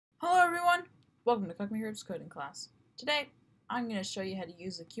Welcome to Cukmekerb's coding class. Today, I'm going to show you how to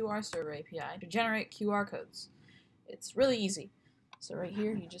use the QRserver API to generate QR codes. It's really easy. So right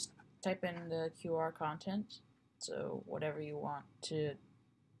here, you just type in the QR content, so whatever you want the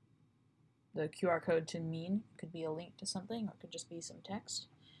QR code to mean. It could be a link to something, or it could just be some text.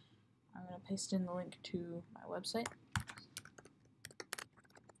 I'm going to paste in the link to my website.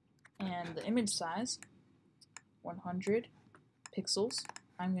 And the image size, 100 pixels.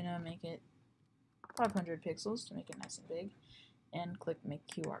 I'm going to make it 500 pixels to make it nice and big, and click Make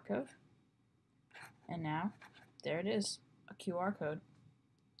QR Code. And now, there it is, a QR code,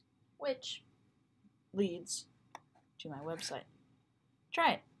 which leads to my website.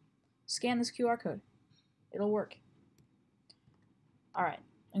 Try it. Scan this QR code. It'll work. Alright,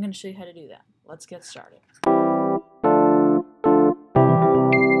 I'm going to show you how to do that. Let's get started.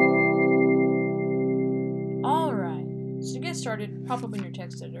 Alright, so to get started, pop open your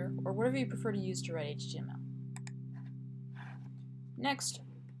text editor, or whatever you prefer to use to write HTML. Next,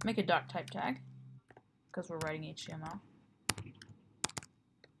 make a doctype tag, because we're writing HTML.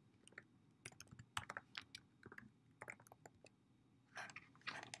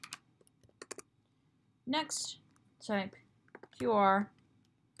 Next, type QR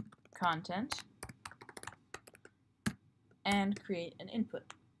content and create an input.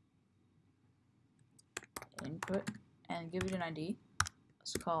 And give it an ID.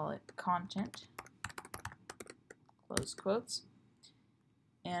 Let's call it content, close quotes,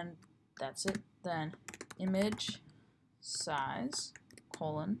 and that's it. Then image size,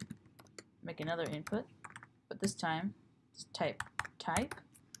 colon, make another input, but this time type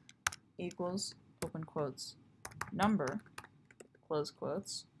equals, open quotes, number, close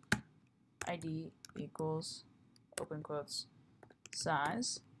quotes, ID equals, open quotes,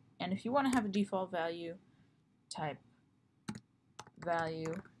 size, and if you want to have a default value, type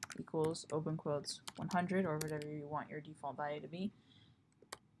value equals, open quotes, 100, or whatever you want your default value to be.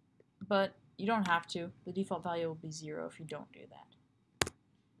 But you don't have to. The default value will be 0 if you don't do that.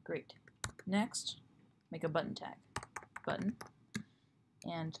 Great. Next, make a button tag. Button.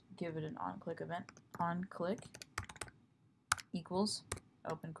 And give it an onClick event. OnClick equals,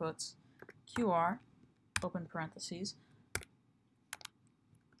 open quotes, QR, open parentheses,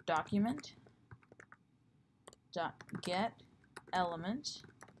 document, get element,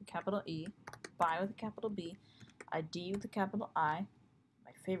 with a capital E, by with a capital B, ID with a capital I,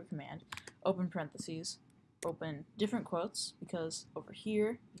 my favorite command, open parentheses, open different quotes, because over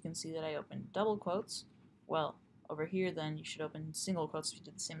here you can see that I opened double quotes. Well, over here then you should open single quotes if you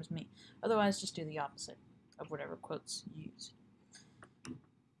did the same as me. Otherwise just do the opposite of whatever quotes you use.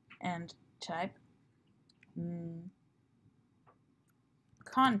 And type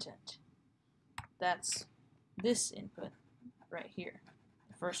content. That's this input right here,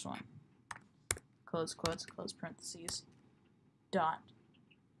 the first one. Close quotes, close parentheses, dot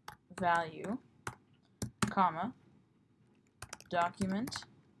value, comma, document,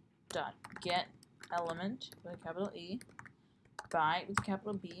 dot get element with a capital E, by with a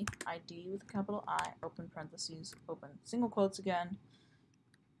capital B, ID with a capital I, open parentheses, open single quotes again,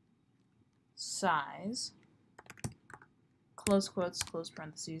 size, close quotes, close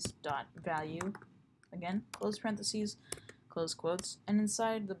parentheses, dot value, again, close parentheses, close quotes, and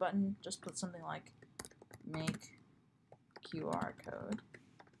inside the button just put something like make QR code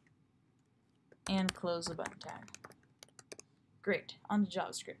and close the button tag. Great, on to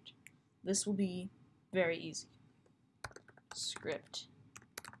JavaScript. This will be very easy. Script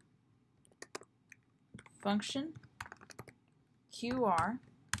function QR,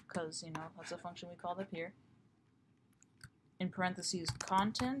 because that's a function we called up here, in parentheses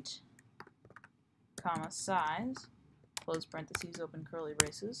content, comma size, close parentheses, open curly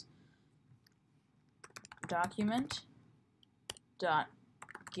braces, document dot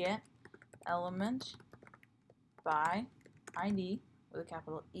get element by ID with a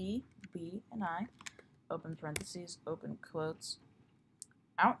capital E, B, and I, open parentheses, open quotes,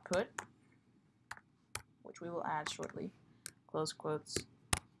 output, which we will add shortly, close quotes,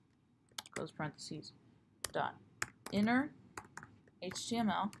 close parentheses, dot inner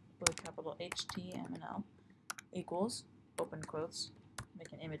HTML with a capital HTML equals, open quotes,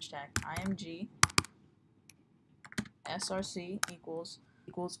 make an image tag, img, src equals,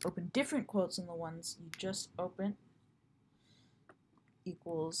 open different quotes than the ones you just opened,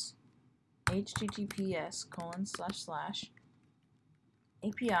 equals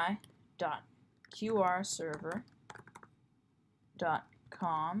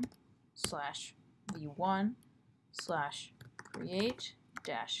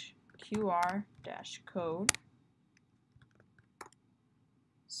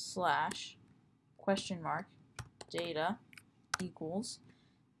question mark data equals,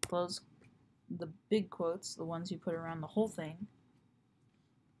 close the big quotes, the ones you put around the whole thing,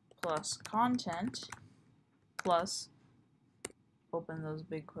 plus content, plus, open those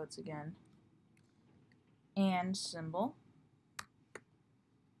big quotes again, and symbol,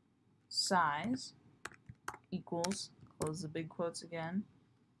 size, equals, close the big quotes again,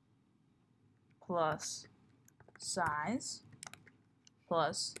 plus size,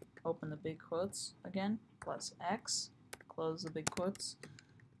 plus, open the big quotes again, plus x, close the big quotes,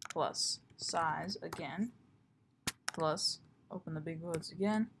 plus size again, plus, open the big quotes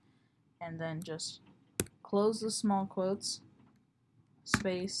again, and then just close the small quotes,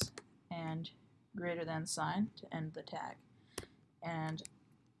 space, and greater than sign to end the tag, and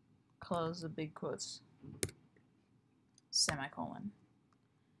close the big quotes, semicolon,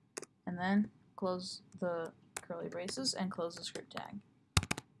 and then close the curly braces and close the script tag.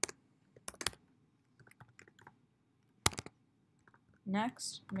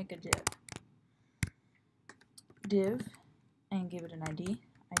 Next, make a div, and give it an ID.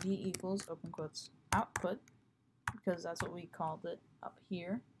 ID equals, open quotes, output, because that's what we called it up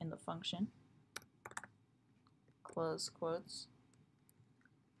here in the function. Close quotes,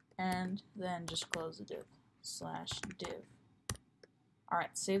 and then just close the div, /div.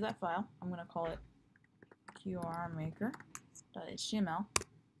 Alright, save that file. I'm going to call it QRmaker.html.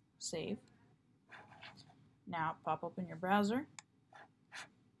 Save. Now pop open your browser.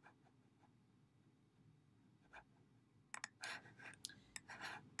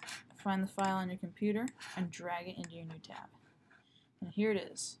 Find the file on your computer and drag it into your new tab. And here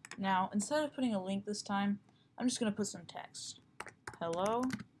it is. Now, instead of putting a link this time, I'm just going to put some text. Hello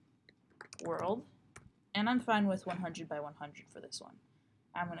world. And I'm fine with 100 by 100 for this one.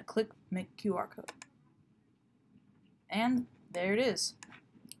 I'm going to click make QR code. And there it is.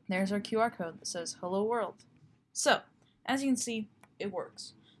 There's our QR code that says hello world. So, as you can see, it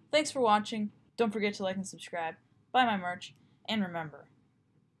works. Thanks for watching. Don't forget to like and subscribe, buy my merch, and remember,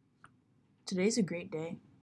 today's a great day.